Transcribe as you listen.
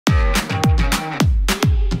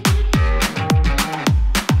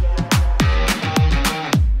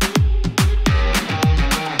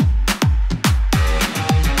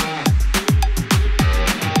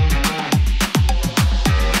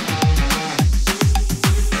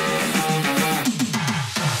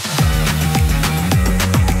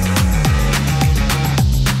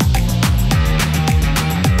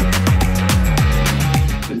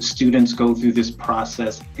students go through this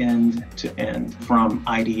process end to end, from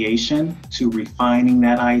ideation to refining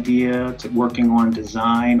that idea, to working on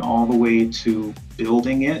design, all the way to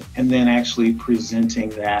building it, and then actually presenting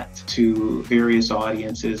that to various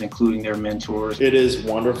audiences, including their mentors. It is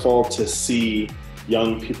wonderful to see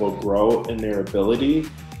young people grow in their ability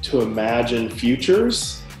to imagine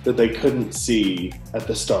futures that they couldn't see at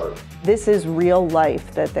the start. This is real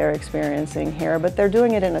life that they're experiencing here, but they're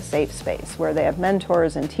doing it in a safe space where they have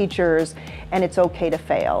mentors and teachers, and it's okay to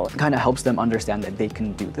fail. It kind of helps them understand that they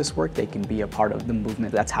can do this work, they can be a part of the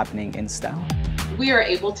movement that's happening in STEM. We are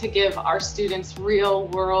able to give our students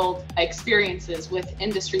real-world experiences with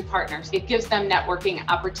industry partners. It gives them networking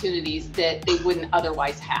opportunities that they wouldn't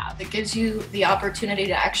otherwise have. It gives you the opportunity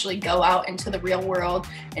to actually go out into the real world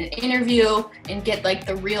and interview and get like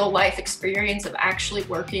the real life experience of actually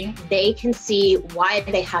working. They can see why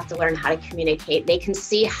they have to learn how to communicate. They can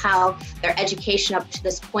see how their education up to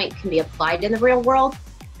this point can be applied in the real world.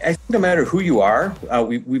 I think no matter who you are,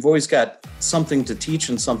 we've always got something to teach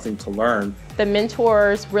and something to learn. The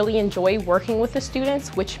mentors really enjoy working with the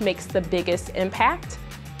students, which makes the biggest impact.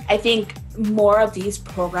 I think more of these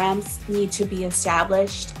programs need to be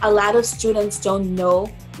established. A lot of students don't know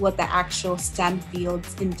what the actual STEM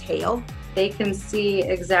fields entail. They can see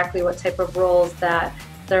exactly what type of roles that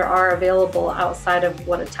there are available outside of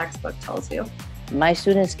what a textbook tells you. My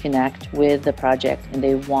students connect with the project and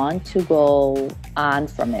they want to go on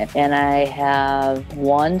from it. And I have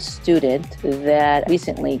one student that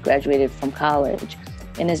recently graduated from college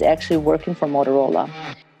and is actually working for Motorola.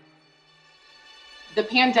 The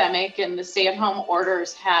pandemic and the stay-at-home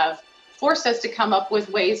orders have forced us to come up with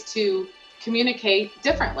ways to communicate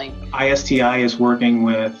differently. ISTI is working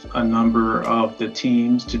with a number of the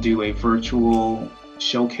teams to do a virtual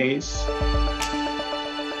showcase.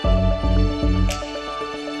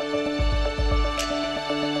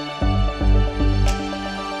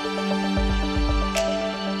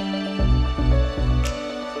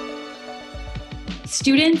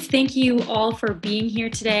 Students, thank you all for being here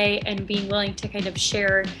today and being willing to kind of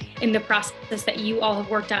share in the process that you all have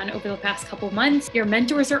worked on over the past couple months. Your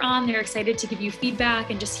mentors are on, they're excited to give you feedback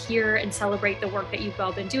and just hear and celebrate the work that you've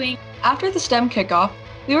all been doing. After the STEM kickoff,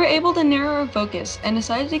 we were able to narrow our focus and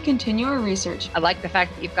decided to continue our research. I like the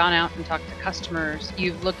fact that you've gone out and talked to customers,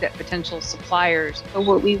 you've looked at potential suppliers. So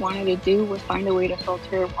what we wanted to do was find a way to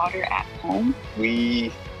filter water at home.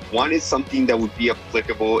 We wanted something that would be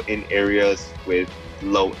applicable in areas with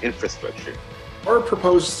low infrastructure. Our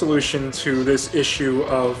proposed solution to this issue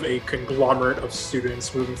of a conglomerate of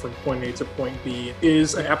students moving from point A to point B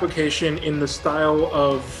is an application in the style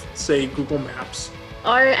of, say, Google Maps.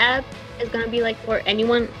 Our app is going to be like for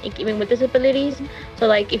anyone, like even with disabilities. So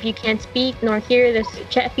like if you can't speak nor hear, this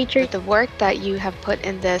chat feature. The work that you have put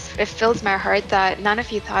in this, it fills my heart that none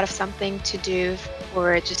of you thought of something to do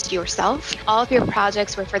for just yourself. All of your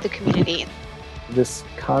projects were for the community. This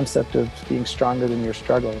concept of being stronger than your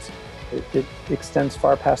struggles, it extends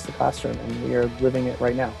far past the classroom, and we are living it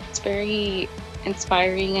right now. It's very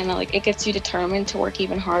inspiring, and it gets you determined to work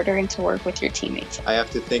even harder and to work with your teammates. I have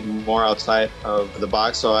to think more outside of the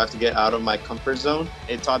box, so I have to get out of my comfort zone.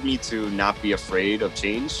 It taught me to not be afraid of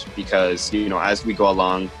change because, as we go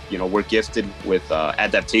along, we're gifted with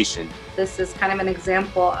adaptation. This is kind of an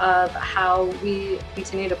example of how we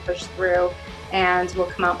continue to push through and we'll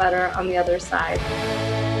come out better on the other side.